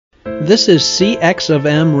This is CX of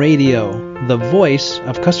M Radio, the voice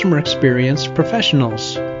of customer experience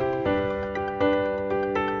professionals.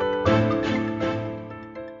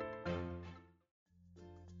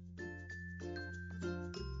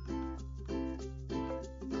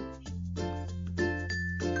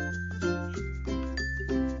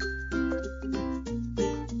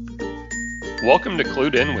 Welcome to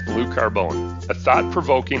Clued In with Lou Carbone, a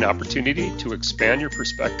thought-provoking opportunity to expand your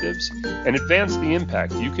perspectives and advance the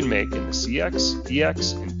impact you can make in the CX,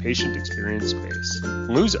 EX, and patient experience space.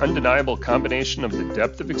 Lou's undeniable combination of the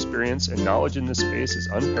depth of experience and knowledge in this space is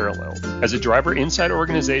unparalleled. As a driver inside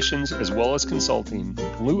organizations as well as consulting,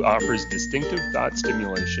 Lou offers distinctive thought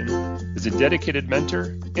stimulation, is a dedicated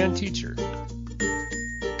mentor and teacher.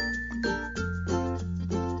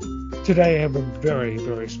 Today I have a very,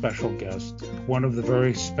 very special guest. One of the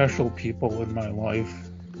very special people in my life,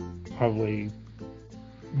 probably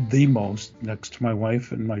the most next to my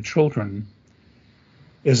wife and my children,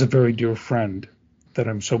 is a very dear friend that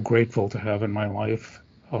I'm so grateful to have in my life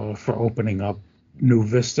for opening up new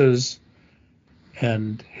vistas,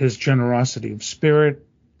 and his generosity of spirit,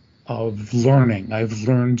 of learning. I've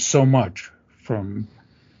learned so much from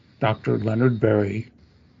Dr. Leonard Berry,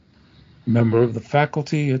 member of the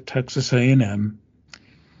faculty at Texas A&M,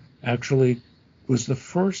 actually was the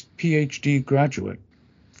first PhD graduate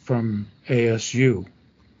from ASU,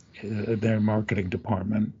 their marketing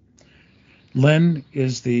department. Len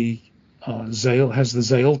is has the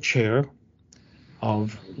Zale Chair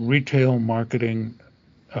of Retail and Marketing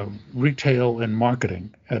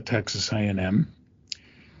at Texas A&M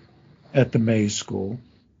at the Mays School.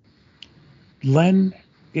 Len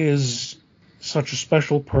is such a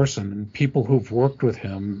special person, and people who've worked with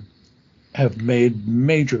him have made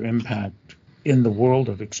major impact in the world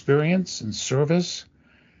of experience and service.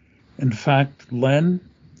 In fact, Len,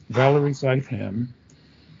 Valerie Zeitham,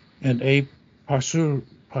 and A.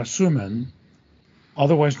 Parsuman,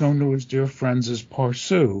 otherwise known to his dear friends as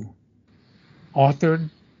Parsu,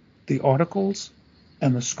 authored the articles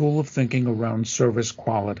and the school of thinking around service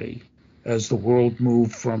quality as the world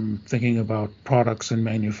moved from thinking about products and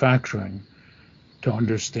manufacturing to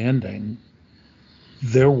understanding.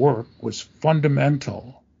 Their work was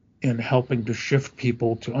fundamental in helping to shift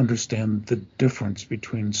people to understand the difference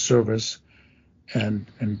between service and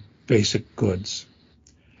basic goods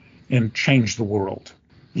and change the world.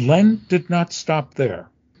 Len did not stop there.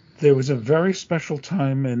 There was a very special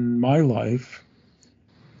time in my life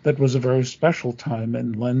that was a very special time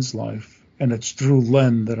in Len's life, and it's through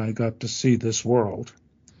Len that I got to see this world.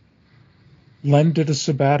 Len did a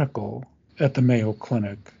sabbatical at the Mayo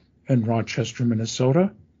Clinic in Rochester,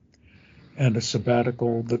 Minnesota, and a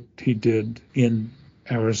sabbatical that he did in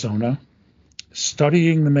Arizona,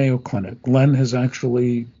 studying the Mayo Clinic. Len has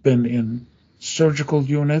actually been in surgical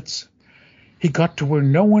units. He got to where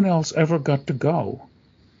no one else ever got to go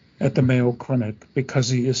at the Mayo Clinic because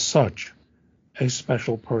he is such a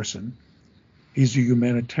special person. He's a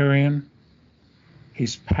humanitarian.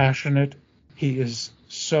 He's passionate. He is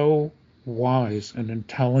so wise and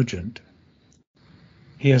intelligent.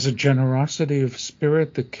 He has a generosity of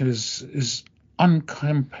spirit that is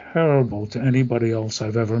uncomparable to anybody else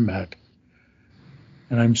I've ever met.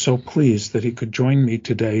 And I'm so pleased that he could join me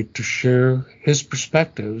today to share his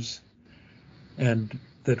perspectives and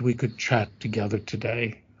that we could chat together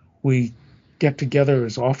today. We get together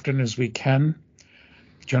as often as we can,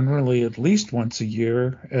 generally at least once a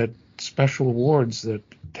year at special awards that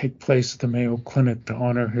take place at the Mayo Clinic to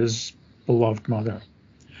honor his beloved mother.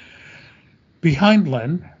 Behind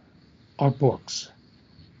Len are books.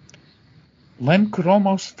 Len could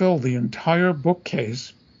almost fill the entire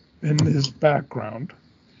bookcase in his background.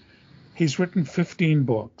 He's written 15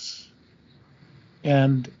 books.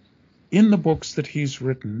 And in the books that he's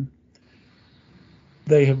written,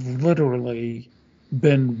 they have literally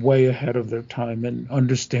been way ahead of their time in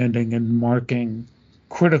understanding and marking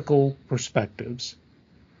critical perspectives.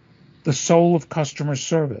 The Soul of Customer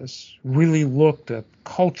Service really looked at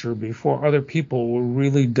culture before other people were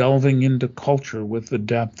really delving into culture with the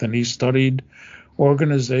depth, and he studied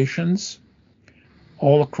organizations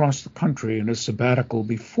all across the country in a sabbatical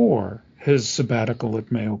before his sabbatical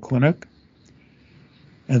at Mayo Clinic.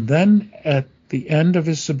 And then at the end of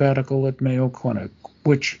his sabbatical at Mayo Clinic,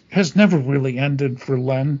 which has never really ended for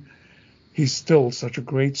Len, he's still such a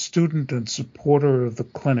great student and supporter of the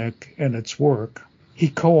clinic and its work. He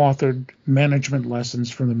co-authored Management Lessons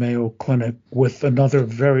from the Mayo Clinic with another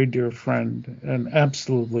very dear friend, an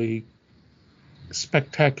absolutely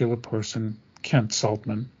spectacular person, Kent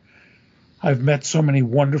Saltman. I've met so many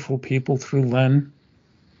wonderful people through Len.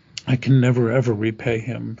 I can never, ever repay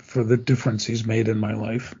him for the difference he's made in my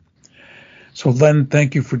life. So, Len,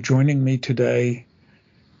 thank you for joining me today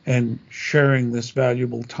and sharing this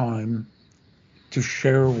valuable time to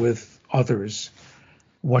share with others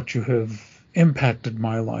what you have impacted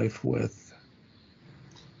my life with.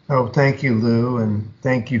 Oh, thank you, Lou, and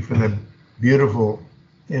thank you for the beautiful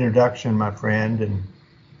introduction, my friend. And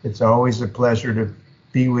it's always a pleasure to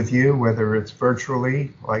be with you, whether it's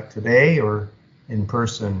virtually like today or in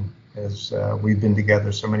person, as we've been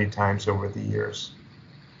together so many times over the years.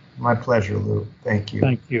 My pleasure, Lou. Thank you.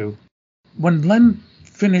 Thank you. When Len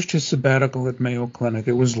finished his sabbatical at Mayo Clinic,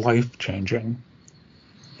 it was life-changing.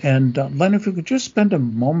 And Len, if you could just spend a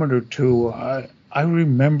moment or two, I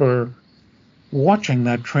remember watching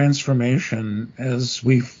that transformation as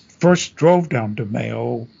we first drove down to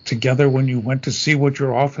Mayo together when you went to see what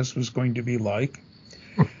your office was going to be like.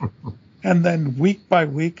 And then week by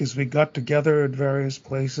week as we got together at various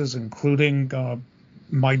places, including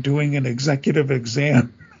my doing an executive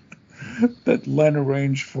exam that Len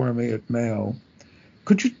arranged for me at Mayo.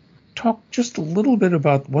 Could you talk just a little bit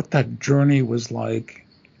about what that journey was like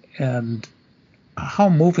and how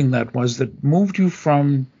moving that was, that moved you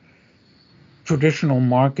from traditional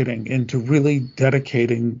marketing into really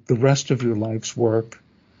dedicating the rest of your life's work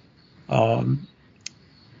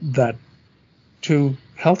that to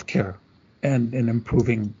healthcare and in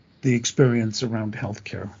improving the experience around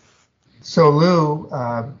healthcare? So, Lou,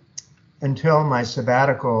 until my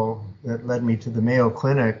sabbatical that led me to the Mayo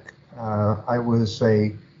Clinic, I was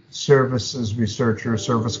a services researcher,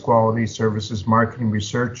 service quality, services marketing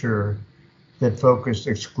researcher that focused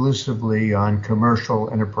exclusively on commercial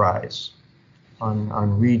enterprise,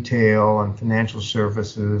 on retail, on financial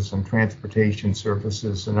services, and transportation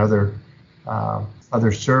services, and other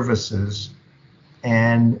services,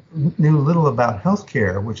 and knew little about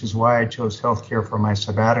healthcare, which is why I chose healthcare for my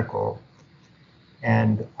sabbatical.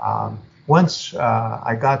 And once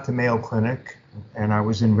I got to Mayo Clinic, and I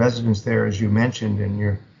was in residence there, as you mentioned in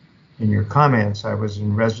your comments, I was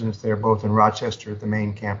in residence there both in Rochester at the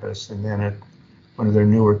main campus and then at one of their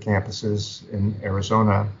newer campuses in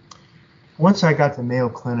Arizona. Once I got to Mayo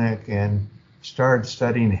Clinic and started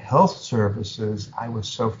studying health services, I was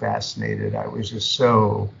so fascinated. I was just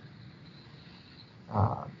so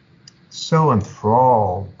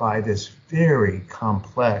enthralled by this very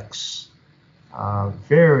complex,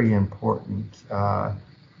 very important,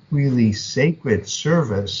 really sacred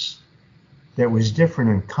service that was different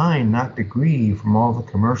in kind, not degree, from all the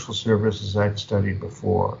commercial services I'd studied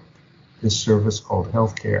before, this service called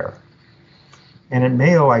healthcare. And at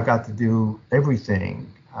Mayo, I got to do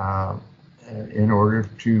everything in order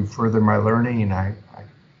to further my learning. And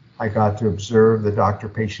I got to observe the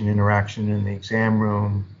doctor-patient interaction in the exam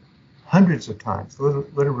room hundreds of times,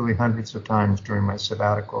 literally hundreds of times during my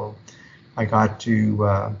sabbatical. I got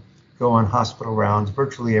to go on hospital rounds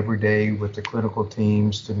virtually every day with the clinical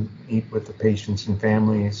teams to meet with the patients and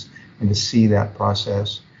families and to see that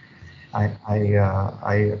process. I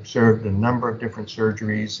observed a number of different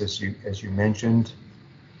surgeries, as you mentioned.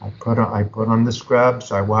 I put on the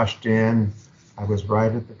scrubs. I washed in. I was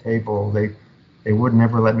right at the table. They would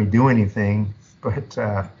never let me do anything, but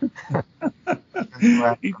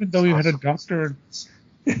even though you had a doctor,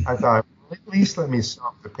 I thought, well, at least let me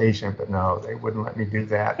solve the patient, but no, they wouldn't let me do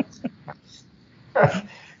that.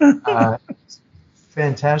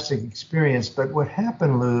 Fantastic experience. But what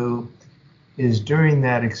happened, Lou, is during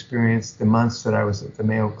that experience, the months that I was at the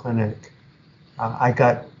Mayo Clinic, I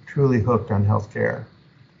got truly hooked on healthcare.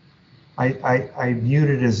 I viewed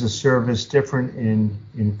it as a service different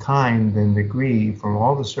in kind than degree from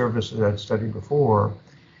all the services I'd studied before.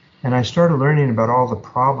 And I started learning about all the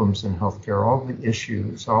problems in healthcare, all the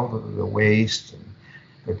issues, all the waste, and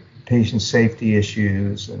the patient safety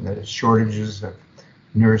issues, and the shortages of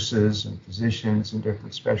nurses and physicians in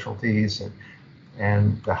different specialties,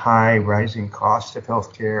 and the high rising cost of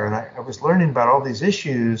healthcare. And I was learning about all these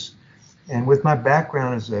issues. And with my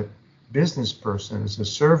background as a business person, as a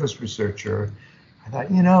service researcher, I thought,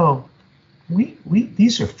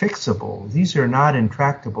 these are fixable. These are not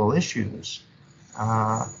intractable issues.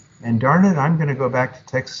 And darn it, I'm going to go back to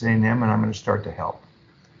Texas A&M and I'm going to start to help.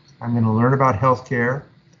 I'm going to learn about healthcare.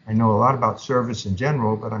 I know a lot about service in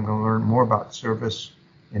general, but I'm going to learn more about service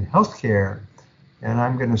in healthcare. And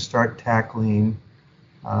I'm going to start tackling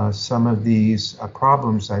some of these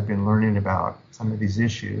problems I've been learning about, some of these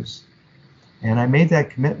issues. And I made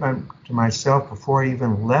that commitment to myself before I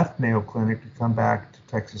even left Mayo Clinic to come back to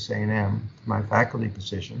Texas A&M, my faculty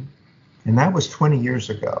position. And that was 20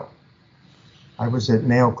 years ago. I was at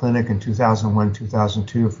Mayo Clinic in 2001,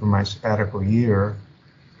 2002 for my sabbatical year.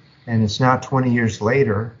 And it's now 20 years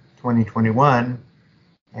later, 2021.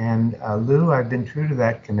 And Lou, I've been true to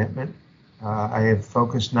that commitment. I have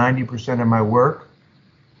focused 90% of my work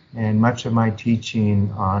and much of my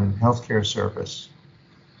teaching on healthcare service.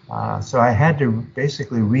 So I had to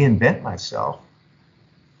basically reinvent myself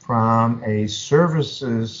from a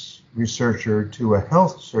services researcher to a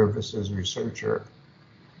health services researcher,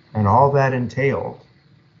 and all that entailed.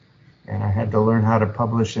 And I had to learn how to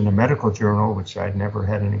publish in a medical journal, which I'd never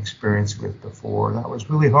had any experience with before. That was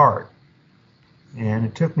really hard. And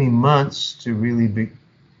it took me months to really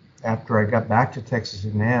after I got back to Texas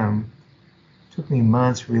A&M, it took me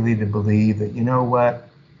months really to believe that, you know what,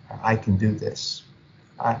 I can do this.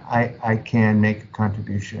 I can make a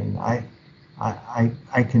contribution. I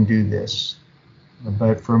can do this.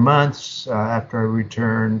 But for months after I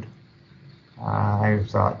returned, I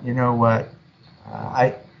thought, you know what,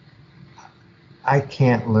 I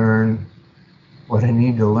can't learn what I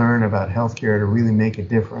need to learn about healthcare to really make a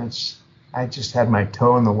difference. I just had my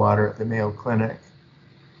toe in the water at the Mayo Clinic.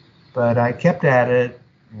 But I kept at it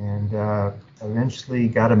and eventually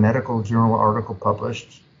got a medical journal article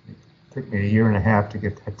published. It took me a year and a half to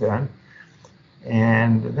get that done.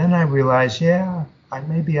 And then I realized,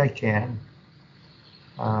 maybe I can.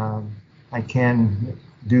 I can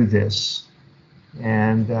do this.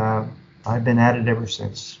 And I've been at it ever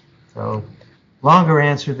since. So longer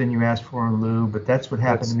answer than you asked for, Lou, but that's what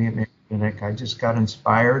happened to me at Mayo Clinic. I just got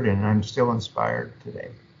inspired, and I'm still inspired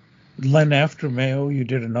today. Len, after Mayo, you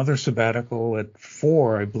did another sabbatical at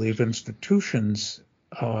 4, I believe, institutions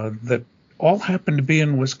that all happened to be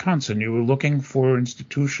in Wisconsin. You were looking for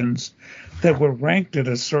institutions that were ranked at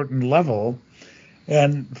a certain level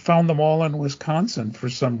and found them all in Wisconsin for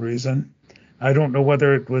some reason. I don't know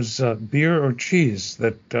whether it was beer or cheese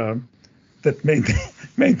that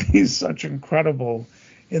made these such incredible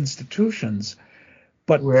institutions.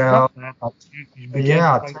 But well, I'll tell you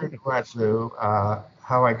what, Lou,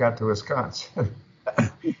 how I got to Wisconsin.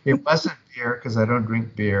 It wasn't beer because I don't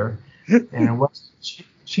drink beer, and it wasn't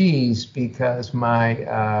cheese because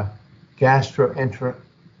my gastro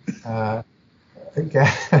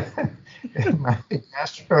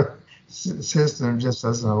system just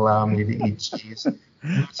doesn't allow me to eat cheese. A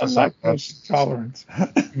lactose tolerance.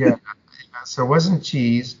 Yeah. So it wasn't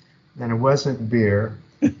cheese, and it wasn't beer.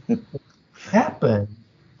 It happened.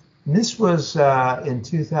 And this was in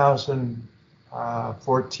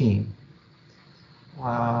 2014.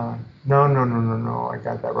 No, I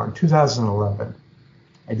got that wrong. 2011.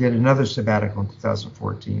 I did another sabbatical in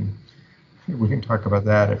 2014. We can talk about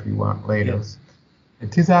that if you want later. Yes. In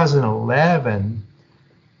 2011,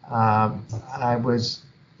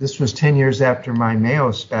 this was 10 years after my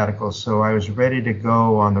Mayo sabbatical, so I was ready to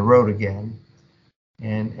go on the road again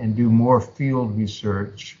and do more field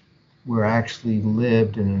research where I actually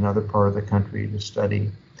lived in another part of the country to study.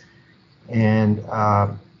 And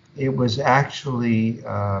it was actually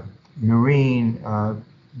Maureen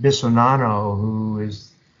Bisonano, who is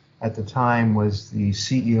at the time was the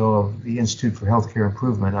CEO of the Institute for Healthcare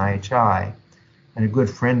Improvement, IHI, and a good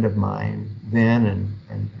friend of mine then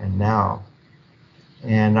and now.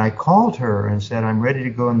 And I called her and said, I'm ready to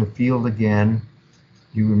go in the field again.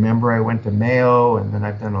 You remember I went to Mayo, and then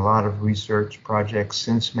I've done a lot of research projects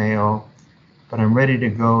since Mayo, but I'm ready to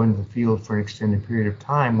go in the field for an extended period of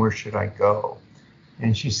time. Where should I go?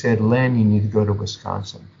 And she said, Len, you need to go to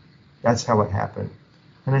Wisconsin. That's how it happened.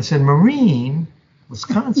 And I said, Maureen,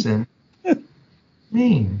 Wisconsin?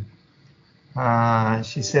 Maine.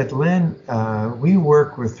 She said, Len, we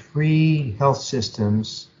work with 3 health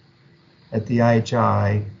systems at the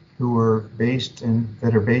IHI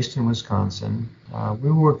that are based in Wisconsin.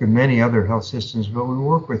 We work with many other health systems, but we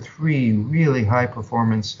work with 3 really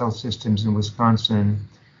high-performance health systems in Wisconsin,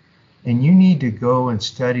 and you need to go and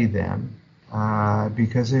study them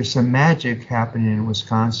because there's some magic happening in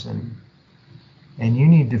Wisconsin, and you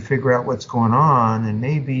need to figure out what's going on, and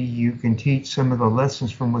maybe you can teach some of the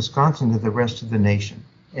lessons from Wisconsin to the rest of the nation.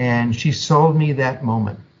 And she sold me that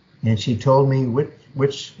moment, and she told me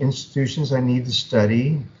which institutions I need to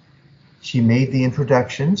study. She made the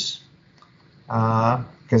introductions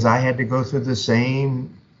because I had to go through the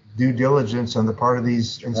same due diligence on the part of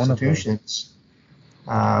these institutions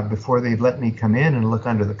before they'd let me come in and look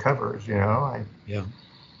under the covers. They're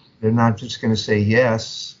not just going to say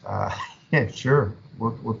yes. Yeah, sure.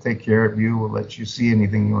 We'll take care of you. We'll let you see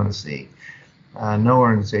anything you want to see. No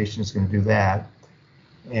organization is going to do that.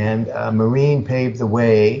 And Maureen paved the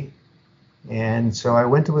way. And so I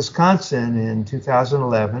went to Wisconsin in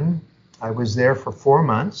 2011. I was there for 4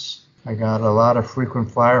 months. I got a lot of frequent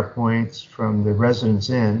flyer points from the Residence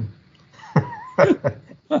Inn. I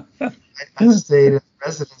stayed at the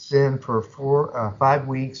Residence Inn for 5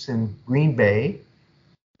 weeks in Green Bay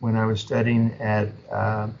when I was studying at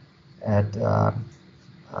at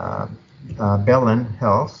Bellin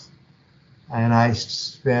Health, and I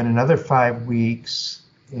spent another 5 weeks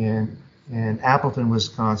in Appleton,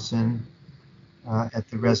 Wisconsin, at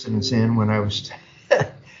the Residence Inn when I was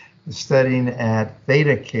studying at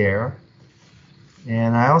Theta Care.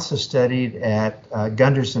 And I also studied at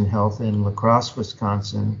Gunderson Health in La Crosse,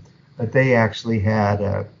 Wisconsin, but they actually had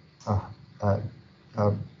a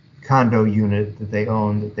condo unit that they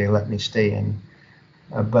owned that they let me stay in.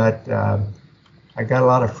 But I got a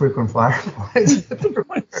lot of frequent flyer points at the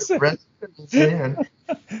Residence Inn.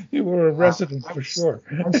 You were a resident for sure.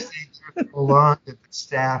 I stayed there so long that the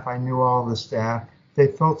staff, I knew all the staff, they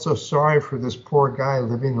felt so sorry for this poor guy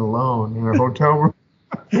living alone in a hotel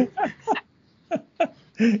room.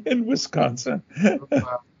 In Wisconsin.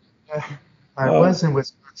 I was in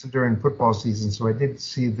Wisconsin during football season, so I did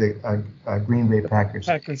see the Green Bay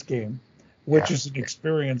Packers game, which is an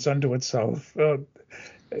experience unto itself.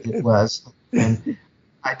 It was. And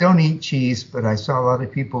I don't eat cheese, but I saw a lot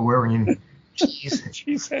of people wearing cheese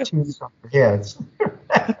on their heads.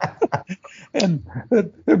 And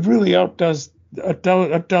it really outdoes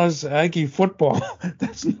Aggie football.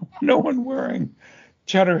 There's no one wearing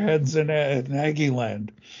cheddar heads in Aggie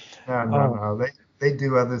land. No. They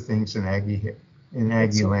do other things in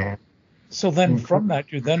Aggie land. So then from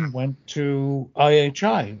that, you then went to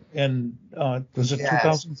IHI, and was it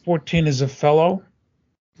 2014 as a fellow?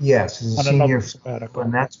 Yes, as a senior sabbatical.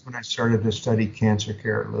 And that's when I started to study cancer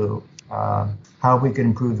care at Lou, how we could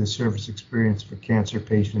improve the service experience for cancer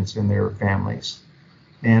patients and their families.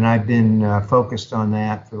 And I've been focused on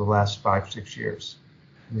that for the last 5-6 years.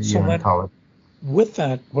 With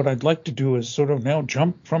that, what I'd like to do is sort of now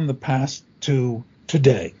jump from the past to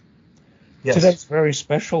today. Yes. Today's a very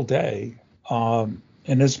special day, in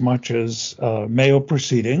as much as Mayo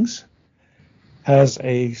Proceedings has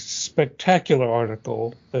a spectacular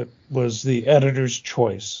article that was the editor's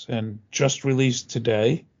choice and just released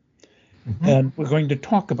today. Mm-hmm. And we're going to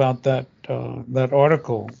talk about that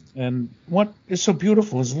article. And what is so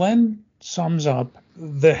beautiful is Len sums up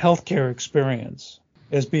the healthcare experience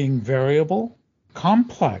as being variable,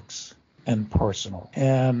 complex, and personal.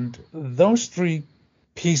 And those three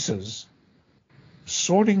pieces,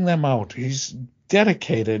 sorting them out, he's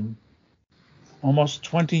dedicated almost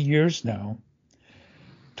 20 years now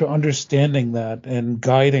to understanding that and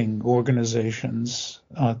guiding organizations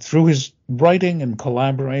through his writing and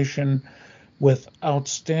collaboration with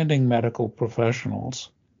outstanding medical professionals.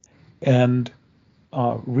 And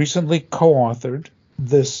recently co-authored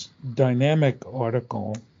this dynamic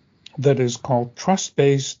article that is called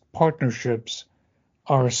Trust-Based Partnerships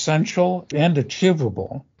Are Essential and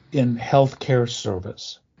Achievable in Healthcare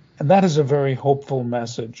Service. And that is a very hopeful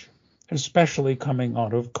message, especially coming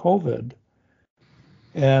out of COVID.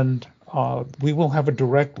 And we will have a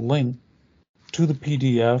direct link to the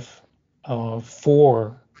PDF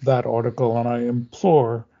for that article. And I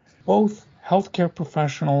implore both healthcare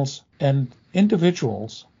professionals and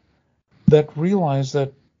individuals that realize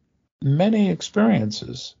that many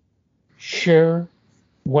experiences share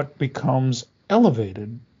what becomes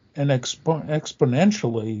elevated and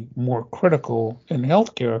exponentially more critical in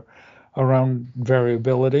healthcare around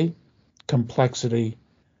variability, complexity,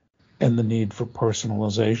 and the need for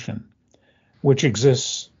personalization, which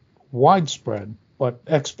exists widespread but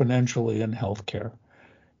exponentially in healthcare.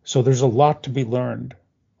 So there's a lot to be learned,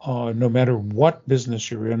 no matter what business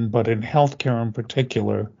you're in, but in healthcare in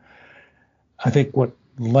particular. I think what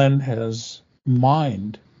Len has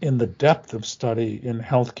mined in the depth of study in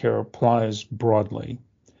healthcare applies broadly,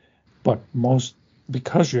 but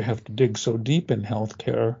because you have to dig so deep in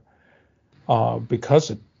healthcare, because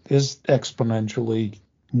it is exponentially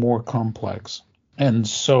more complex and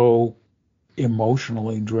so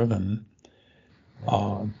emotionally driven,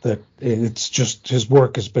 that it's just, his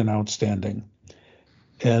work has been outstanding.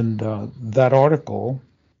 And that article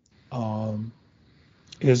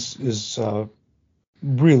is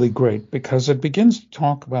really great because it begins to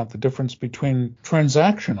talk about the difference between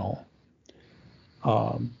transactional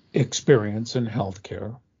experience in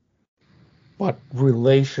healthcare, but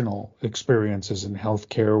relational experiences in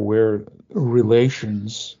healthcare where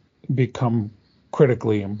relations become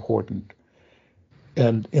critically important.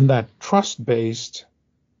 And in that trust-based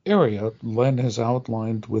area, Len has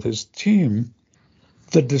outlined with his team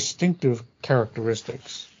the distinctive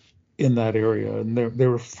characteristics in that area. And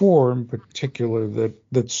there are four in particular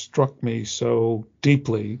that struck me so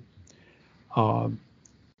deeply,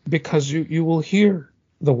 because you will hear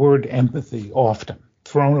the word empathy often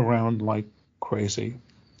thrown around like crazy.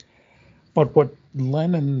 But what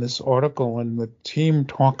Len in this article and the team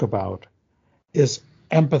talk about is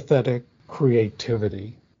empathetic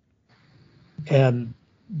creativity. And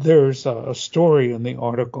there's a story in the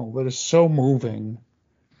article that is so moving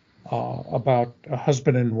about a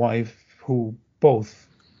husband and wife who both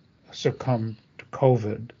succumbed to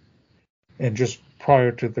COVID. And just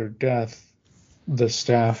prior to their death, the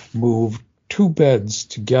staff moved 2 beds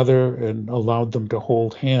together and allowed them to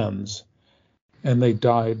hold hands. And they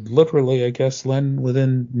died literally, I guess, Len,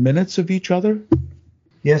 within minutes of each other?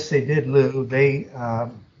 Yes, they did, Lou. They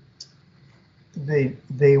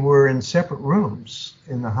were in separate rooms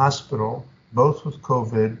in the hospital, both with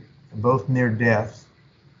COVID, both near death.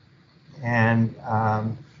 And,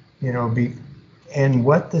 and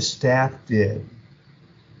what the staff did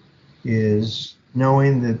is,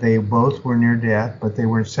 knowing that they both were near death, but they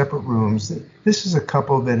were in separate rooms. This is a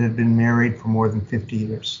couple that had been married for more than 50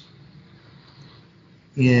 years.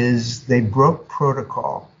 Is they broke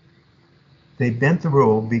protocol. They bent the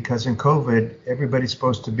rule because in COVID, everybody's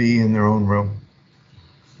supposed to be in their own room,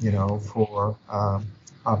 for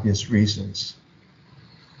obvious reasons.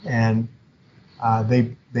 And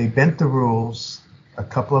they bent the rules, a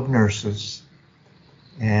couple of nurses,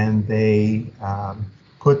 and they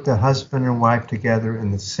put the husband and wife together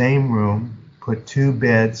in the same room, put 2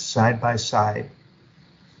 beds side by side,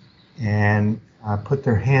 and put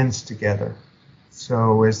their hands together.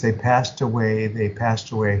 So as they passed away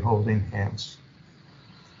holding hands.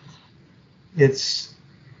 It's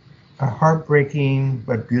a heartbreaking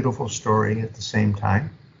but beautiful story at the same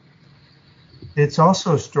time. It's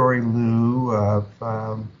also a story, Lou,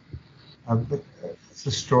 it's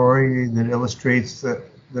a story that illustrates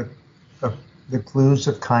the clues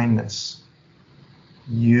of kindness.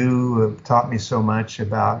 You have taught me so much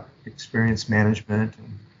about experience management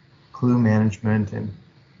and clue management,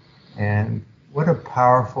 and what a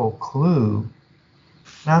powerful clue,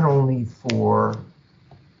 not only for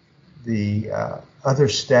the other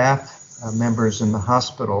staff members in the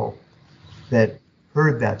hospital that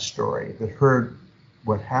heard that story, that heard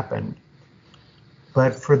what happened,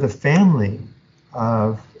 but for the family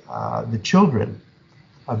of the children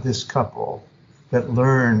of this couple that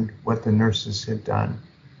learned what the nurses had done.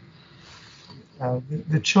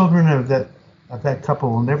 The children of that couple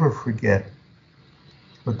will never forget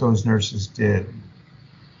what those nurses did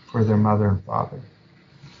for their mother and father.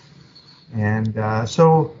 And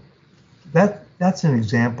so that's an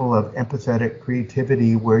example of empathetic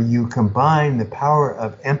creativity, where you combine the power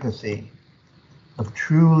of empathy, of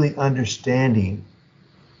truly understanding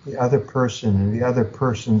the other person and the other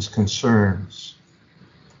person's concerns,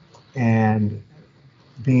 and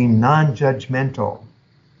being non-judgmental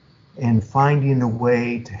and finding a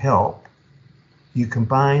way to help. You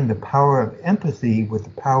combine the power of empathy with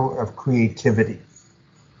the power of creativity,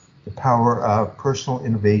 the power of personal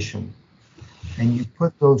innovation. And you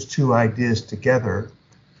put those 2 ideas together,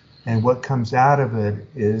 and what comes out of it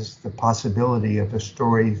is the possibility of a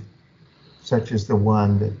story such as the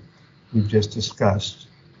one that we've just discussed,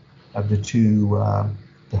 of the 2,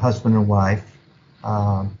 the husband and wife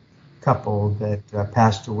couple that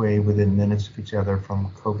passed away within minutes of each other from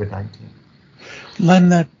COVID-19. Len,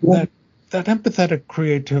 that empathetic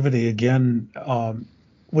creativity again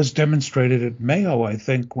was demonstrated at Mayo, I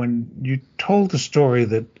think, when you told the story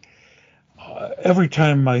that every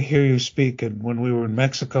time I hear you speak, and when we were in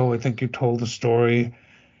Mexico, I think you told the story.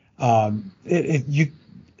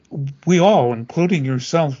 We all, including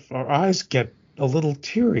yourself, our eyes get a little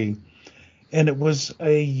teary. And it was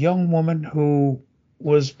a young woman who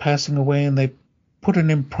was passing away, and they put an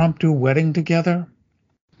impromptu wedding together.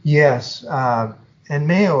 Yes, and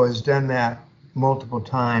Mayo has done that multiple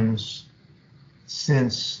times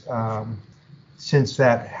since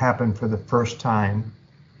that happened for the first time.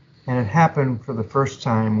 And it happened for the first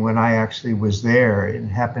time when I actually was there. It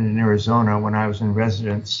happened in Arizona when I was in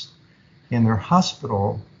residence in their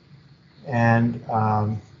hospital. And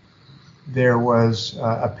there was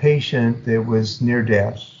a patient that was near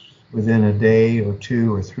death within a day or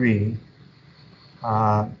 2 or 3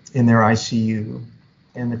 in their ICU.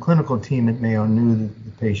 And the clinical team at Mayo knew that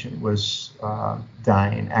the patient was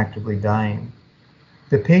dying, actively dying.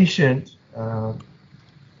 The patient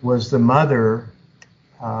was the mother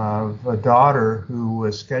of a daughter who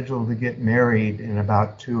was scheduled to get married in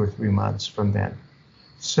about 2 or 3 months from then.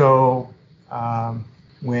 So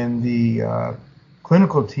when the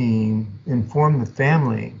clinical team informed the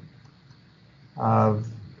family of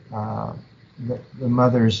the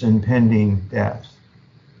mother's impending death,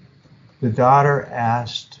 the daughter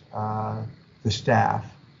asked the staff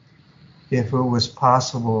if it was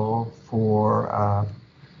possible for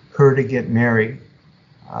her to get married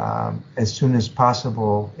as soon as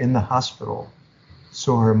possible in the hospital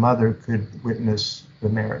so her mother could witness the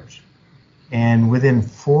marriage. And within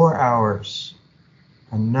 4 hours,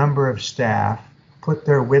 a number of staff put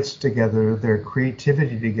their wits together, their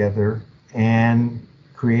creativity together, and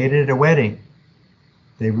created a wedding.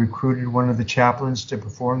 They recruited one of the chaplains to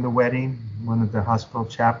perform the wedding, one of the hospital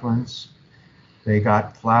chaplains. They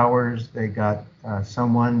got flowers. They got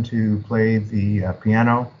someone to play the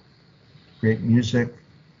piano, create music.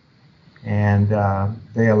 And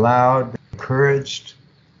they encouraged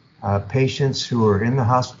patients who were in the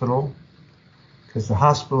hospital, because the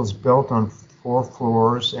hospital is built on 4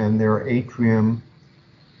 floors, and there are atrium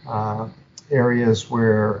areas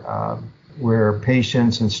where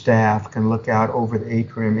patients and staff can look out over the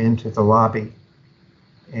atrium into the lobby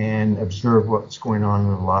and observe what's going on in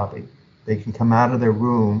the lobby. They can come out of their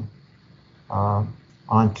room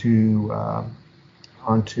onto an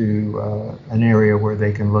area where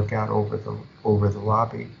they can look out over the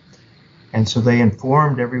lobby. And so they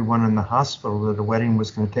informed everyone in the hospital that the wedding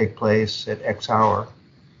was going to take place at X hour.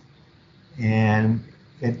 And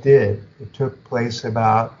it did. It took place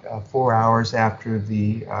about 4 hours after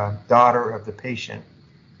the daughter of the patient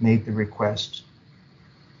made the request.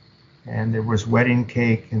 And there was wedding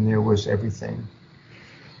cake and there was everything.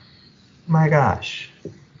 My gosh,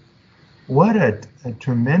 what a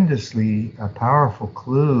tremendously powerful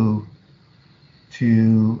clue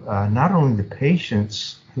to not only the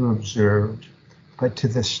patients who observed, but to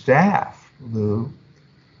the staff, Lou,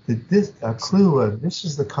 that this a clue of this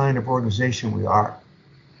is the kind of organization we are.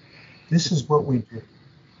 This is what we do.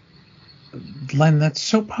 Len, that's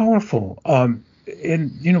so powerful. And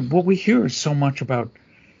what we hear is so much about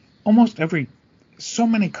so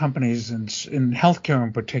many companies in healthcare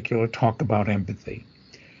in particular talk about empathy.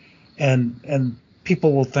 And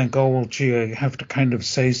people will think, oh, well, gee, I have to kind of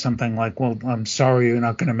say something like, well, I'm sorry you're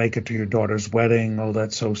not going to make it to your daughter's wedding. Oh,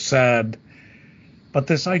 that's so sad. But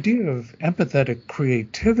this idea of empathetic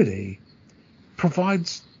creativity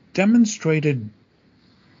provides demonstrated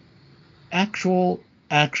actual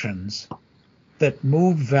actions that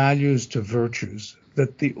move values to virtues,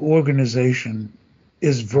 that the organization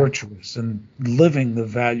is virtuous and living the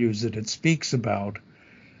values that it speaks about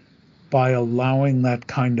by allowing that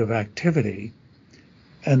kind of activity.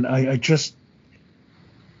 And I just,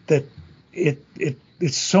 that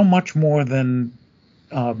it's so much more than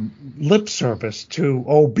lip service to,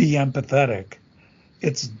 be empathetic.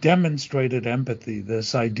 It's demonstrated empathy,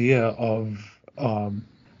 this idea of,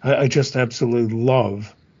 I just absolutely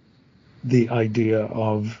love the idea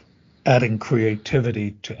of adding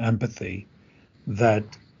creativity to empathy, that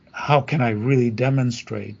how can I really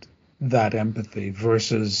demonstrate that empathy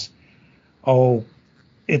versus,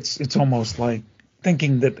 it's almost like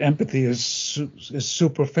thinking that empathy is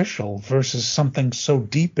superficial versus something so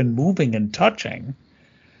deep and moving and touching,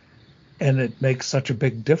 and it makes such a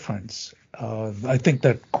big difference. I think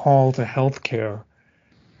that call to healthcare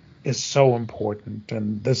is so important,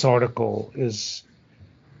 and this article it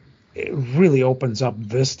really opens up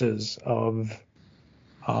vistas of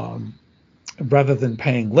rather than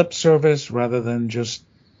paying lip service, rather than just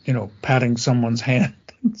patting someone's hand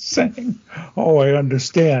and saying, "Oh, I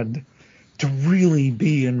understand," to really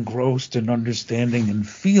be engrossed in understanding and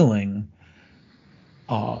feeling,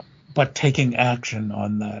 but taking action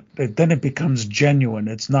on that. Then it becomes genuine.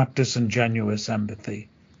 It's not disingenuous empathy.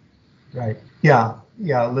 Right. Yeah,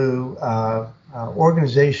 Lou.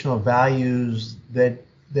 Organizational values that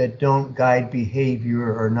don't guide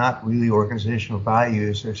behavior are not really organizational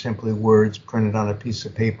values. They're simply words printed on a piece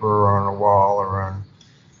of paper or on a wall or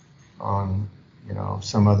on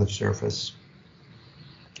some other surface.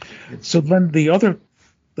 So then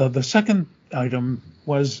the second item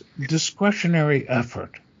was discretionary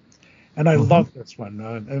effort. And I love this one.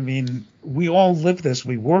 I mean, we all live this.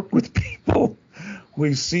 We work with people.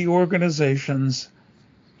 We see organizations.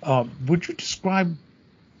 Would you describe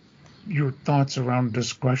your thoughts around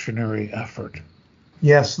discretionary effort?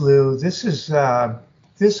 Yes, Lou.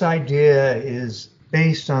 This idea is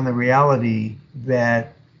based on the reality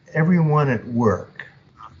that everyone at work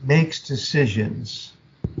makes decisions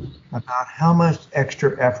about how much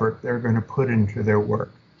extra effort they're going to put into their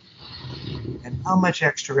work. And how much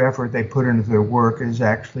extra effort they put into their work is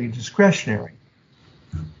actually discretionary.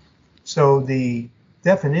 So the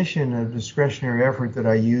definition of discretionary effort that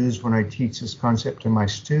I use when I teach this concept to my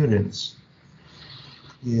students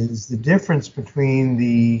is the difference between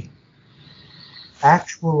the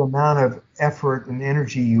actual amount of effort and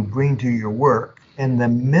energy you bring to your work and the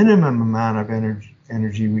minimum amount of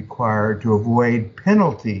energy required to avoid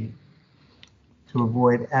penalty, to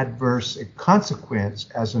avoid adverse consequence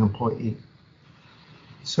as an employee.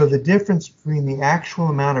 So the difference between the actual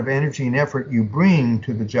amount of energy and effort you bring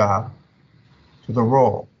to the job, to the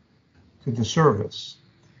role, to the service.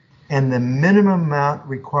 And the minimum amount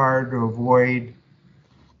required to avoid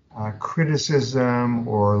criticism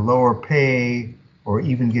or lower pay or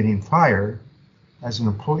even getting fired as an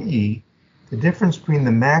employee, the difference between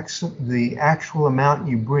the actual amount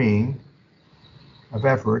you bring of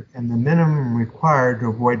effort and the minimum required to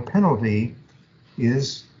avoid penalty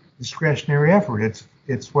is discretionary effort.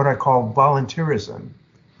 It's what I call volunteerism.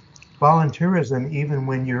 Volunteerism even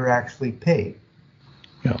when you're actually paid.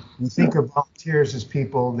 Yeah. You think of volunteers as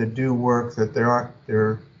people that do work that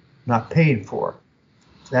they're not paid for.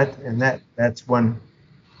 That's one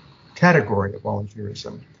category of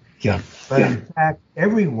volunteerism. Yeah. But in fact,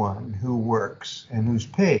 everyone who works and who's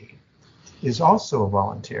paid is also a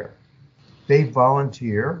volunteer. They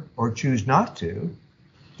volunteer or choose not to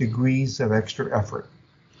degrees of extra effort.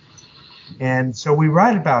 And so we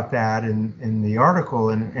write about that in the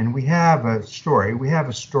article, and we have a story. We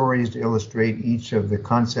have stories to illustrate each of the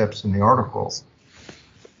concepts in the articles,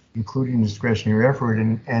 including discretionary effort.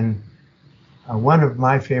 And one of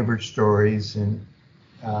my favorite stories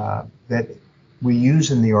that we use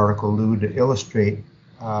in the article, Lou, to illustrate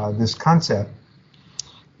this concept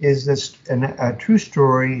is a true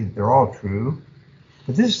story. They're all true,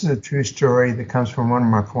 but this is a true story that comes from one of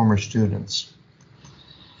my former students.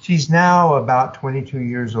 She's now about 23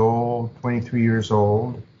 years old,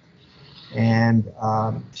 and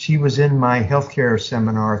she was in my healthcare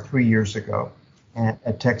seminar 3 years ago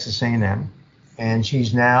at Texas A&M. And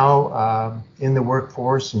she's now in the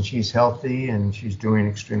workforce, and she's healthy, and she's doing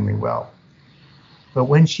extremely well. But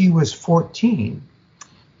when she was 14,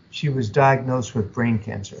 she was diagnosed with brain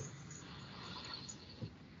cancer.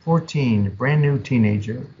 14, a brand new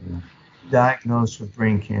teenager, diagnosed with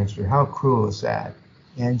brain cancer. How cruel is that?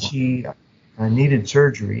 And she needed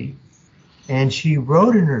surgery. And she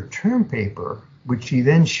wrote in her term paper, which she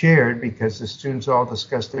then shared because the students all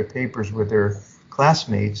discussed their papers with their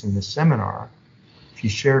classmates in the seminar. She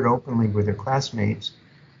shared openly with her classmates.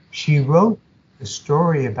 She wrote a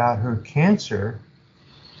story about her cancer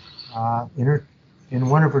in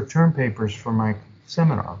one of her term papers for my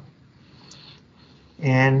seminar.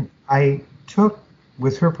 And I took,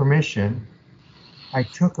 with her permission, I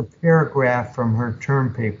took a paragraph from her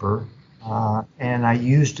term paper and I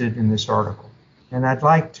used it in this article. And I'd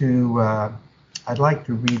like to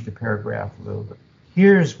read the paragraph a little bit.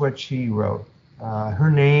 Here's what she wrote. Her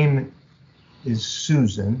name is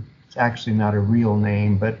Susan. It's actually not a real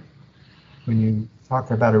name, but when you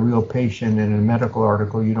talk about a real patient in a medical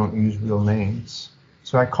article, you don't use real names.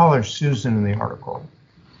 So I call her Susan in the article.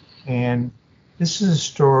 And this is a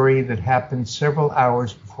story that happened several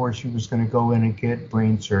hours before she was going to go in and get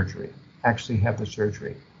brain surgery, actually have the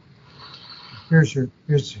surgery. Here's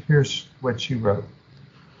what she wrote.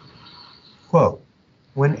 Quote,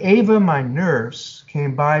 when Ava, my nurse,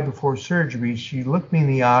 came by before surgery, she looked me in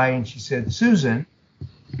the eye and she said, Susan,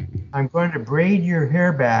 I'm going to braid your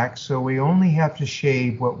hair back so we only have to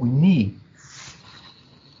shave what we need.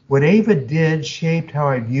 What Ava did shaped how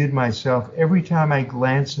I viewed myself every time I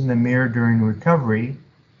glanced in the mirror during recovery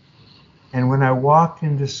and when I walked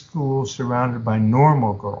into school surrounded by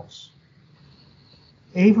normal girls.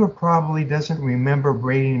 Ava probably doesn't remember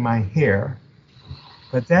braiding my hair,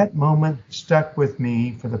 but that moment stuck with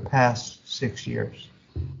me for the past 6 years.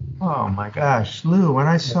 Oh my gosh, Lou, when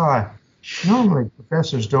I saw, normally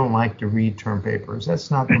professors don't like to read term papers.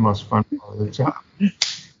 That's not the most fun part of the job.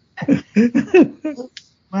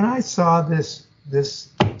 When I saw this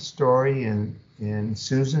story in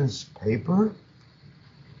Susan's paper,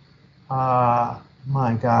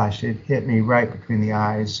 my gosh, it hit me right between the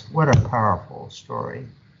eyes. What a powerful story.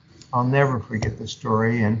 I'll never forget the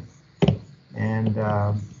story. And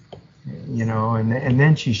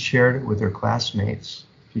then she shared it with her classmates.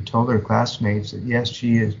 She told her classmates that yes,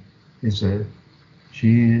 she is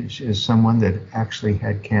someone that actually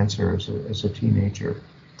had cancer as a teenager.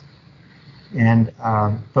 And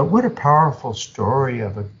but what a powerful story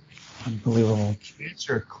of a unbelievable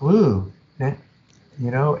cancer clue.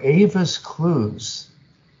 Ava's clues.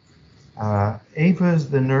 Ava's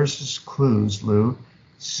the nurse's clues, Lou.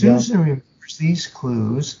 Susan remembers these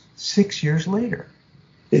clues 6 years later.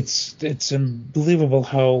 It's unbelievable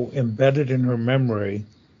how embedded in her memory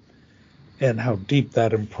and how deep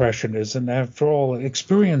that impression is. And after all,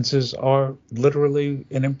 experiences are literally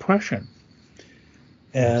an impression.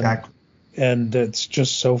 And, exactly. And it's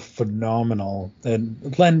just so phenomenal.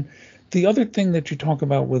 And Len, the other thing that you talk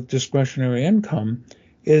about with discretionary income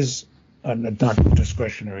is not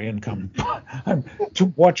discretionary income. I'm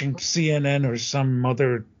watching CNN or some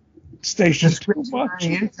other station.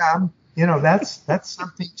 Discretionary income, that's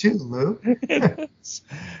something too, Lou.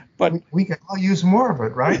 But we can all use more of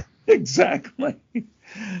it, right? Exactly.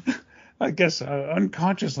 I guess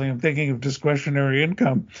unconsciously I'm thinking of discretionary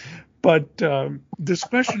income, but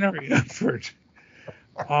discretionary effort.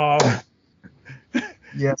 Uh,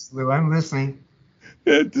 Yes, Lou, I'm listening.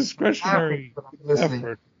 Laughing, discretionary but I'm listening.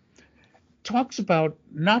 effort talks about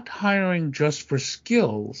not hiring just for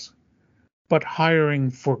skills, but hiring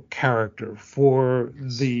for character, for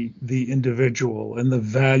the individual and the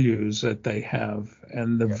values that they have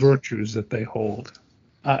and the Yes. virtues that they hold.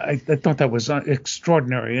 I thought that was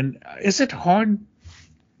extraordinary. And is it hard?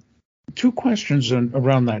 Two questions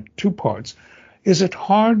around that, two parts. Is it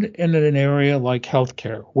hard in an area like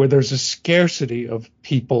healthcare where there's a scarcity of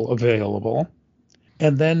people available?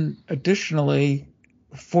 And then additionally,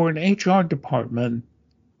 for an HR department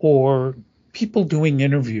or people doing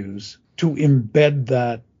interviews to embed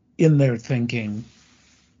that in their thinking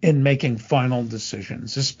in making final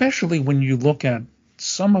decisions, especially when you look at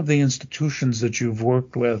some of the institutions that you've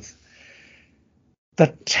worked with, the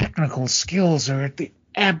technical skills are at the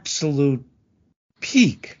absolute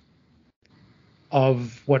peak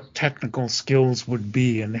of what technical skills would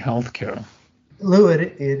be in healthcare. Lou,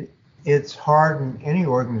 it's hard in any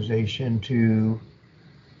organization to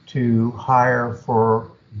hire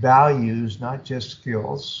for values, not just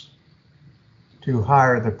skills, to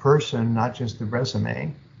hire the person, not just the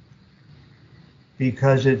resume,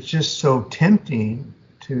 because it's just so tempting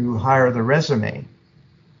to hire the resume,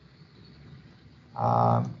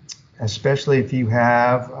 especially if you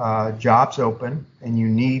have jobs open and you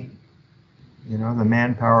need, the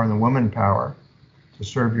manpower and the woman power to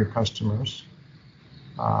serve your customers,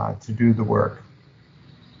 to do the work.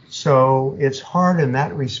 So it's hard in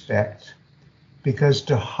that respect, because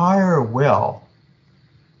to hire well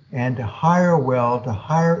to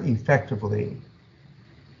hire effectively,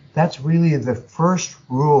 that's really the first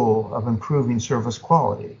rule of improving service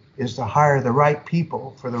quality, is to hire the right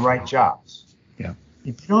people for the right jobs. Yeah.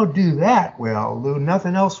 If you don't do that well, Lou,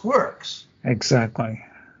 nothing else works. Exactly.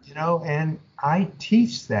 And I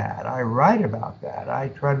teach that. I write about that. I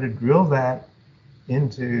try to drill that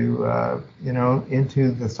into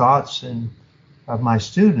the thoughts of my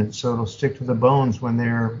students, so it'll stick to the bones when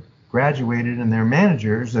they're graduated and they're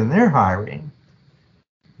managers and they're hiring.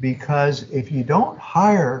 Because if you don't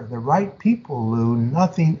hire the right people, Lou,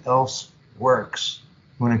 nothing else works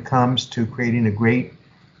when it comes to creating a great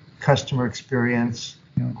customer experience,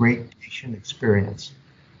 great patient experience.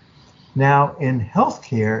 Now, in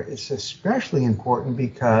healthcare, it's especially important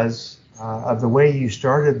because of the way you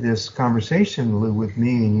started this conversation, Lou, with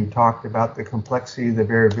me, and you talked about the complexity, the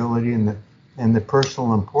variability, and the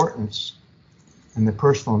personal importance and the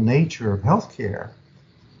personal nature of healthcare.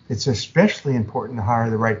 It's especially important to hire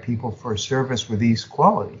the right people for a service with these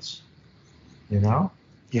qualities. Yeah.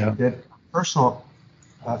 That personal,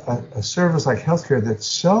 a service like healthcare that's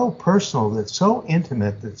so personal, that's so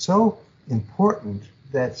intimate, that's so important,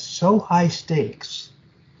 that's so high stakes.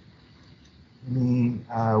 I mean,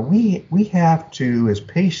 we have to, as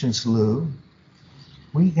patients, Lou,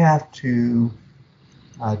 we have to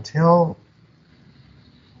tell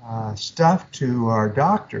stuff to our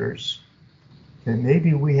doctors that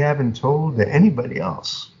maybe we haven't told to anybody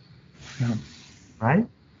else. Yeah. Right?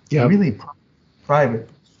 Yeah. Really private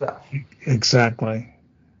stuff. Exactly.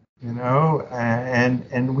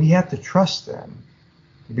 And we have to trust them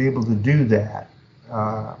to be able to do that.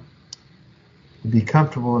 To be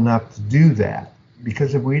comfortable enough to do that.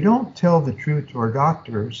 Because if we don't tell the truth to our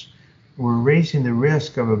doctors, we're raising the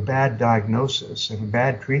risk of a bad diagnosis, of a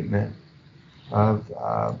bad treatment, of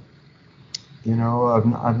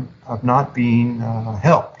not being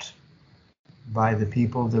helped by the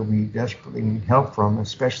people that we desperately need help from,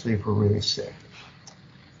 especially if we're really sick.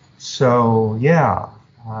 So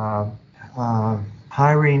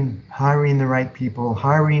hiring the right people,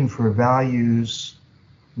 hiring for values,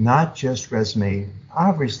 not just resume.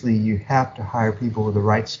 Obviously, you have to hire people with the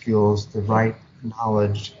right skills, the right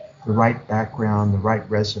knowledge, the right background, the right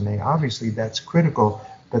resume. Obviously, that's critical,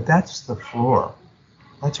 but that's the floor.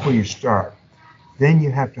 That's where you start. Then you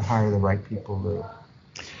have to hire the right people, Lou.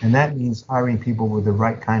 And that means hiring people with the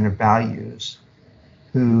right kind of values,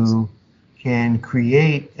 who can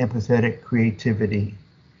create empathetic creativity,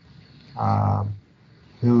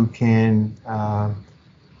 who can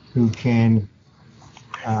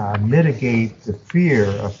mitigate the fear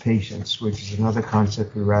of patients, which is another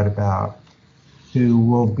concept we write about, who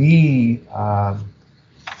will be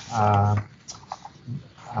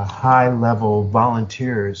high-level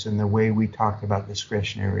volunteers in the way we talked about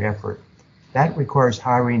discretionary effort. That requires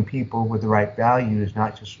hiring people with the right values,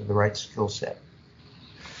 not just with the right skill set.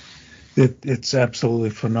 It's absolutely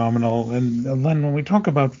phenomenal. And Len, when we talk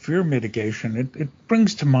about fear mitigation, it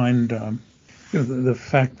brings to mind the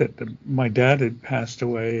fact that my dad had passed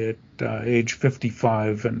away at age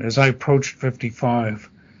 55. And as I approached 55,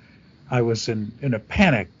 I was in a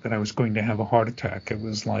panic that I was going to have a heart attack. It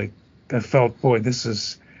was like, I felt, boy,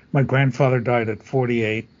 my grandfather died at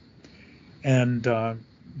 48. And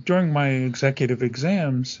during my executive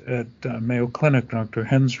exams at Mayo Clinic, Dr.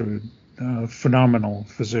 Hensrud, phenomenal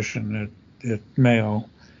physician at Mayo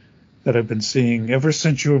that I've been seeing ever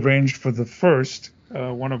since you arranged for the first,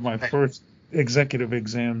 one of my first executive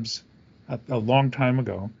exams a long time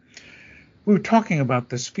ago. We were talking about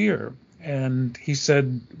this fear, and he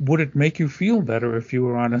said, would it make you feel better if you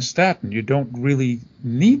were on a statin? You don't really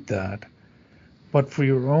need that, but for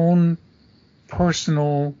your own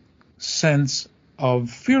personal sense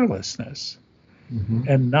of fearlessness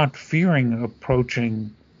and not fearing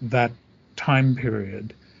approaching that time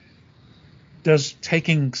period, does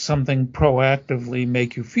taking something proactively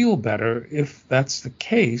make you feel better? If that's the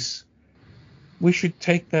case, we should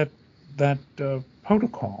take that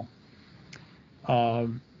protocol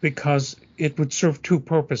because it would serve two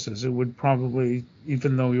purposes. It would probably,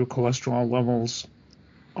 even though your cholesterol levels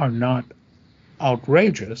are not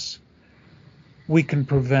outrageous, we can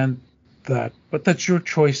prevent that. But that's your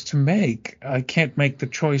choice to make. I can't make the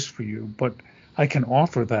choice for you, but I can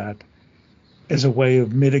offer that as a way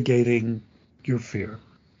of mitigating your fear.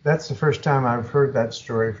 That's the first time I've heard that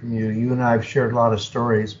story from you. You and I have shared a lot of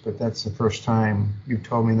stories, but that's the first time you've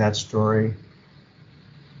told me that story.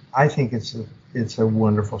 I think it's a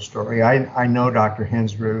wonderful story. I know Dr.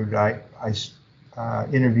 Hensrud. I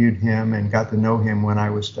interviewed him and got to know him when I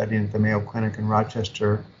was studying at the Mayo Clinic in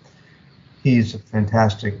Rochester. He's a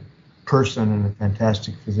fantastic person and a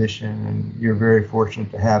fantastic physician, and you're very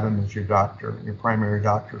fortunate to have him as your doctor, your primary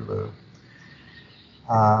doctor, Lou.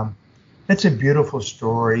 It's a beautiful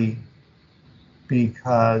story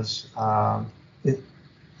because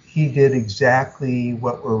he did exactly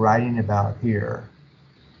what we're writing about here,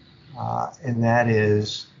 and that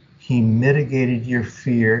is he mitigated your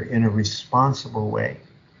fear in a responsible way.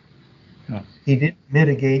 Yeah. He didn't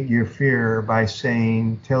mitigate your fear by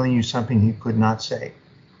telling you something he could not say.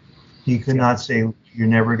 He could not say, you're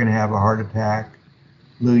never going to have a heart attack.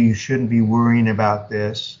 Lou, you shouldn't be worrying about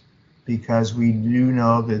this, because we do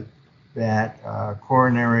know that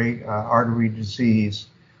coronary artery disease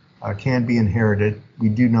can be inherited. We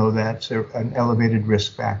do know that's an elevated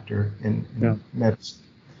risk factor in medicine,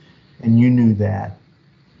 and you knew that.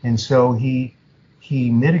 And so he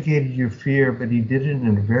mitigated your fear, but he did it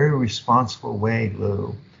in a very responsible way,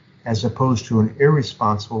 Lou, as opposed to an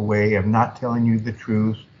irresponsible way of not telling you the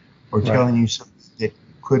truth or telling you something that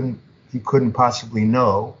he couldn't possibly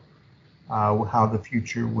know how the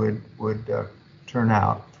future would turn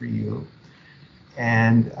out for you.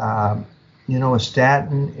 And a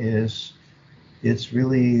statin it's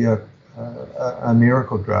really a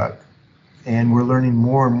miracle drug, and we're learning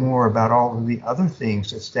more and more about all of the other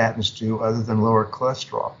things that statins do other than lower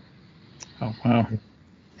cholesterol. Oh, wow.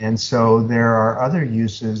 And so there are other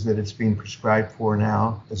uses that it's being prescribed for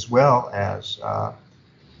now, as well as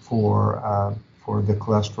for the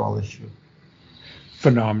cholesterol issue.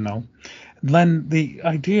 Phenomenal. Len, the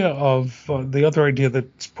other idea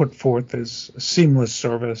that's put forth is seamless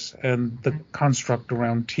service and the construct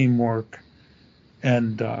around teamwork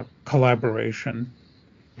and collaboration.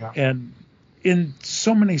 Yeah. And in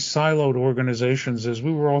so many siloed organizations, as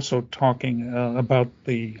we were also talking about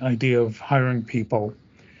the idea of hiring people,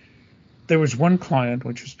 there was one client,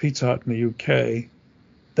 which was Pizza Hut in the UK,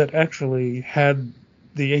 that actually had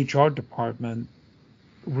the HR department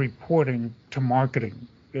reporting to marketing.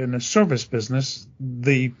 In a service business,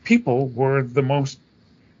 the people were the most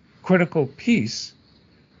critical piece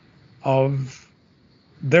of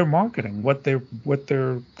their marketing, what their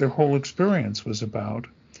whole experience was about.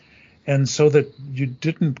 And so that you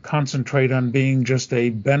didn't concentrate on being just a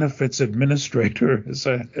benefits administrator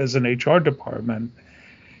as an HR department.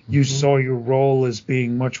 You saw your role as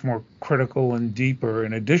being much more critical and deeper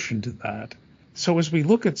in addition to that. So as we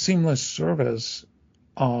look at seamless service,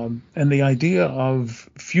 and the idea of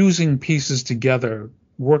fusing pieces together,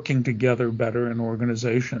 working together better in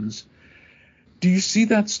organizations, do you see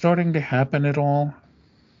that starting to happen at all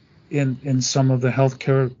in some of the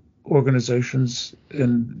healthcare organizations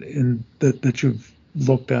that you've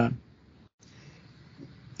looked at?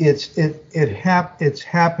 It's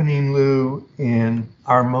happening, Lou, in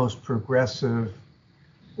our most progressive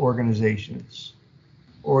organizations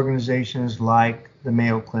like the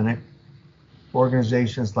Mayo Clinic,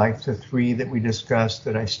 organizations like the three that we discussed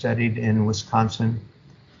that I studied in Wisconsin,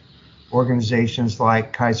 organizations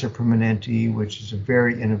like Kaiser Permanente, which is a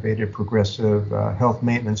very innovative, progressive health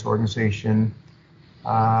maintenance organization,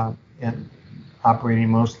 and operating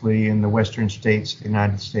mostly in the western states of the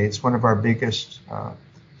United States, one of our biggest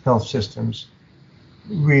health systems.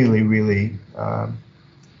 Really, really,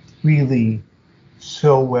 really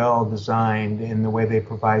so well designed in the way they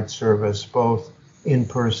provide service, both in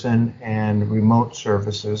person and remote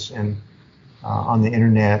services, and on the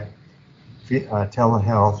internet,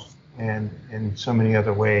 telehealth, and in so many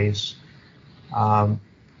other ways.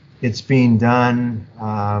 It's being done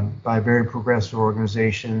by very progressive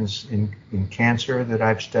organizations in cancer that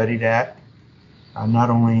I've studied at, not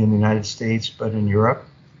only in the United States, but in Europe.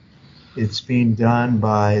 It's being done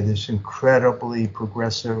by this incredibly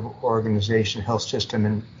progressive organization, health system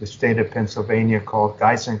in the state of Pennsylvania called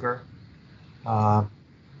Geisinger.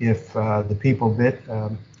 If the people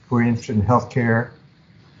who are interested in healthcare,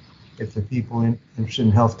 if the people interested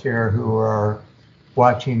in healthcare who are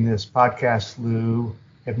watching this podcast, Lou,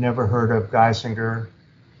 have never heard of Geisinger,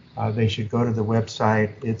 they should go to the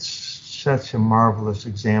website. It's such a marvelous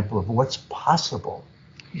example of what's possible.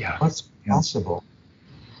 Yeah. What's possible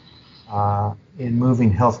in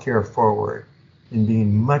moving healthcare forward, in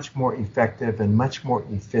being much more effective and much more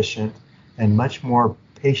efficient and much more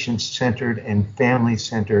patient-centered and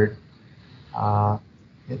family-centered.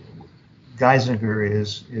 Geisinger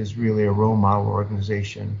is really a role model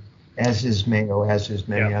organization, as is Mayo, as is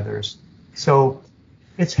many others. So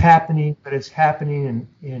it's happening, but it's happening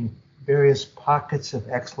in various pockets of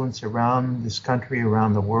excellence around this country,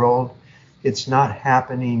 around the world. It's not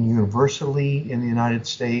happening universally in the United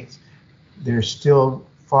States. There's still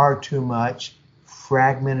far too much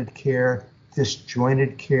fragmented care,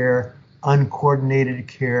 disjointed care, uncoordinated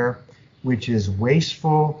care, which is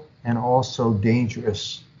wasteful and also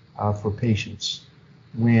dangerous for patients.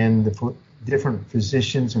 When the different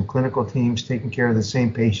physicians and clinical teams taking care of the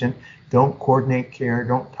same patient don't coordinate care,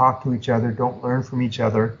 don't talk to each other, don't learn from each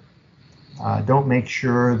other, don't make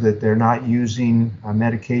sure that they're not using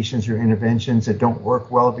medications or interventions that don't work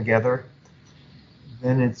well together,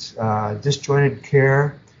 then it's disjointed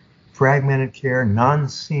care, fragmented care,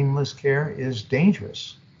 non-seamless care is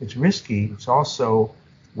dangerous. It's risky. It's also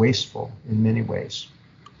wasteful in many ways.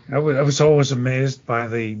 I was always amazed by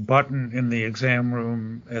the button in the exam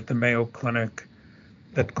room at the Mayo Clinic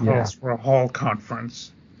that calls for a hall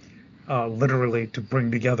conference, literally to bring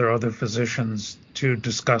together other physicians to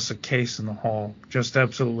discuss a case in the hall. Just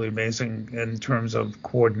absolutely amazing in terms of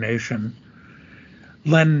coordination.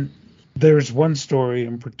 Len, there's one story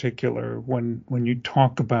in particular when you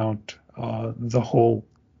talk about the whole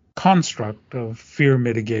construct of fear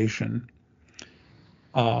mitigation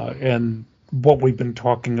and what we've been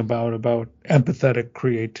talking about empathetic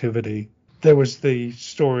creativity. There was the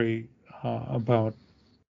story about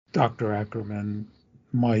Dr. Ackerman,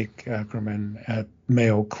 Mike Ackerman at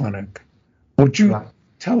Mayo Clinic. Would you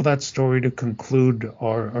tell that story to conclude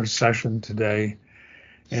our session today?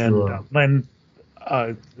 Sure. And Len,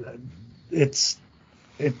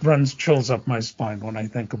 it runs chills up my spine when I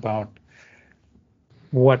think about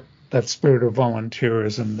what that spirit of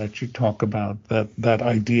volunteerism that you talk about, that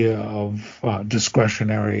idea of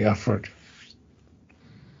discretionary effort.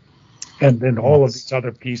 And then all of these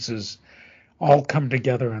other pieces all come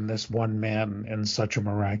together in this one man in such a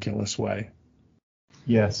miraculous way.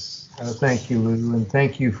 Yes. Thank you, Lou, and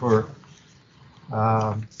thank you for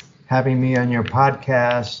having me on your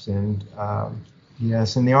podcast. And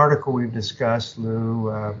yes, in the article we've discussed,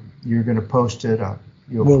 Lou, you're going to post it.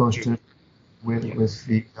 You'll post it with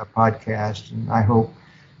the podcast, and I hope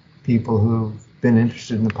people who've been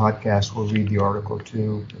interested in the podcast will read the article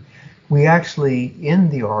too. We actually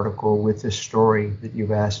end the article with this story that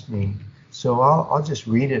you've asked me, so I'll just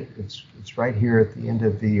read it. It's right here at the end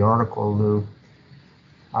of the article, Lou.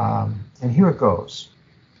 And here it goes.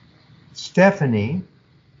 Stephanie,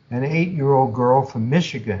 an 8-year-old girl from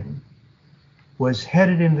Michigan, was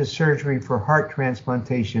headed into surgery for heart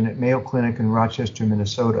transplantation at Mayo Clinic in Rochester,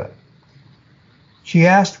 Minnesota. She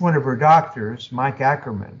asked one of her doctors, Mike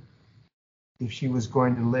Ackerman, if she was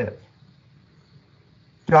going to live.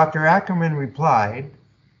 Dr. Ackerman replied,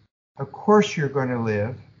 "Of course you're going to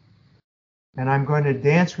live, and I'm going to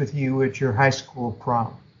dance with you at your high school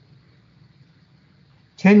prom."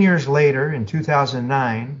 10 years later, in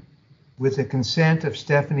 2009, with the consent of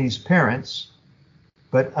Stephanie's parents,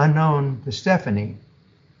 but unknown to Stephanie,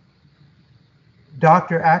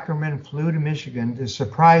 Dr. Ackerman flew to Michigan to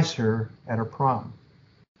surprise her at her prom.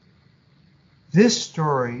 This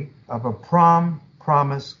story of a prom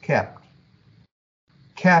promise kept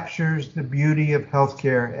captures the beauty of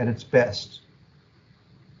healthcare at its best.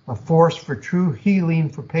 a force for true healing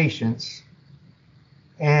for patients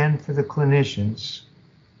and for the clinicians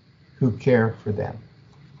who care for them.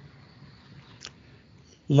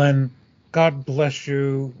 Len, God bless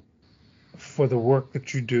you for the work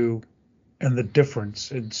that you do and the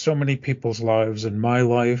difference in so many people's lives, in my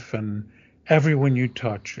life, and everyone you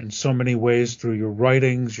touch in so many ways through your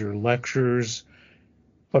writings, your lectures,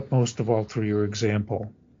 but most of all through your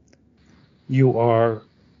example. You are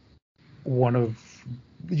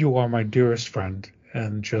my dearest friend,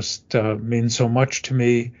 and just mean so much to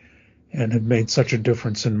me and have made such a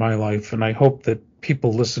difference in my life. And I hope that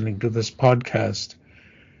people listening to this podcast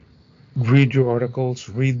read your articles,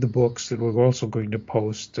 read the books that we're also going to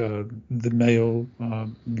post, the Mayo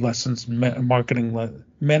lessons,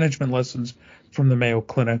 management lessons from the Mayo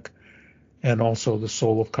Clinic, and also the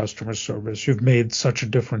Soul of Customer Service. You've made such a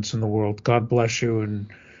difference in the world. God bless you, and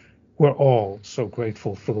we're all so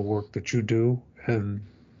grateful for the work that you do and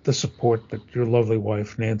the support that your lovely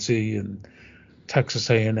wife, Nancy, and Texas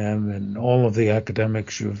A&M, and all of the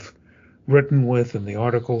academics you've written with, and the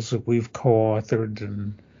articles that we've co-authored.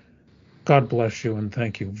 And God bless you, and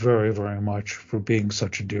thank you very, very much for being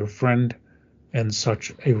such a dear friend and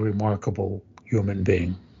such a remarkable human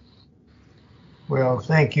being. Well,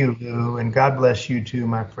 thank you, Lou, and God bless you too,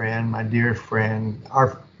 my friend, my dear friend.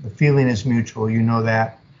 The feeling is mutual, you know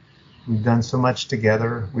that. We've done so much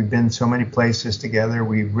together. We've been so many places together.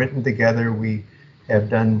 We've written together. We have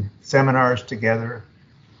done seminars together.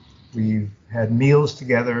 We've had meals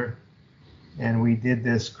together, and we did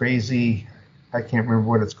this crazy, I can't remember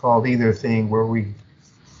what it's called either, thing where we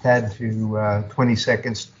had to 20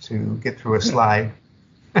 seconds to get through a slide.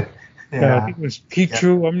 Yeah, it was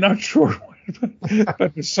Pichu. Yeah. I'm not sure,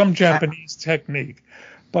 but it's some Japanese technique.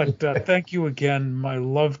 But thank you again. My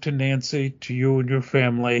love to Nancy, to you and your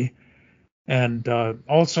family, and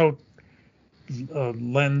also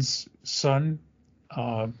Len's son.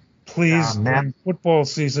 Please, during football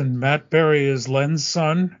season, Matt Berry is Len's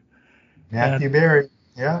son. Matthew Berry,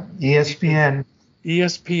 yeah, ESPN.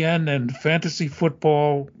 ESPN and fantasy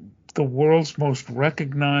football, the world's most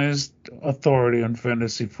recognized authority on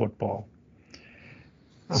fantasy football.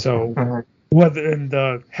 So, whether in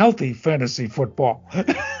the healthy fantasy football.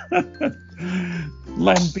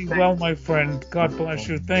 Len, be well, my friend. God bless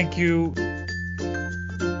you. Thank you.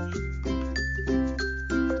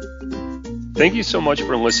 Thank you so much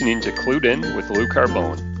for listening to Clued In with Lou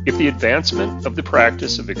Carbone. If the advancement of the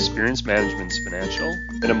practice of experience management's financial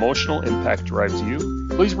and emotional impact drives you,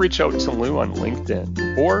 please reach out to Lou on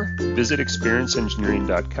LinkedIn or visit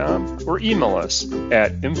experienceengineering.com or email us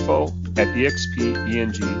at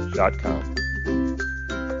info@expeng.com.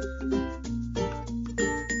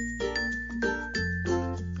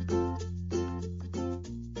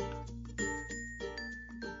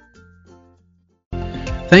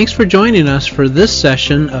 Thanks for joining us for this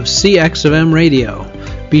session of CX of M Radio.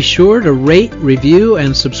 Be sure to rate, review,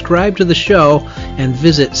 and subscribe to the show, and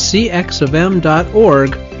visit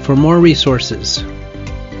cxofm.org for more resources.